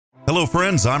Hello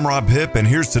friends, I'm Rob Hipp, and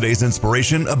here's today's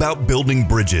inspiration about building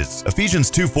bridges. Ephesians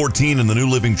 2:14 in the New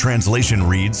Living Translation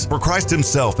reads, "For Christ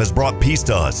himself has brought peace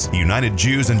to us. He united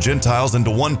Jews and Gentiles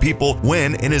into one people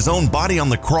when, in his own body on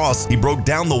the cross, he broke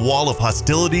down the wall of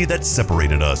hostility that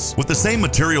separated us." With the same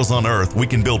materials on earth, we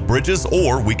can build bridges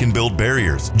or we can build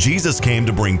barriers. Jesus came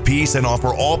to bring peace and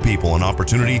offer all people an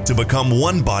opportunity to become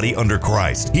one body under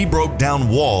Christ. He broke down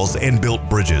walls and built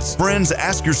bridges. Friends,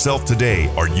 ask yourself today,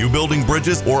 are you building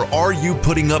bridges or are you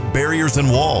putting up barriers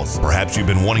and walls? Perhaps you've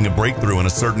been wanting a breakthrough in a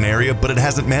certain area, but it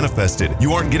hasn't manifested.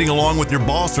 You aren't getting along with your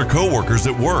boss or coworkers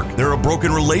at work. There are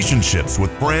broken relationships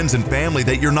with friends and family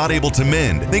that you're not able to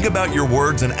mend. Think about your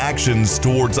words and actions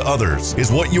towards others.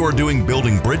 Is what you are doing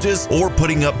building bridges or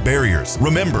putting up barriers?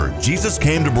 Remember, Jesus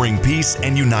came to bring peace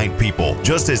and unite people.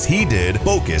 Just as he did,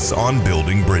 focus on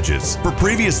building bridges. For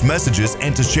previous messages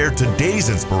and to share today's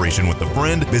inspiration with a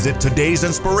friend, visit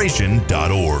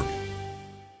today'sinspiration.org.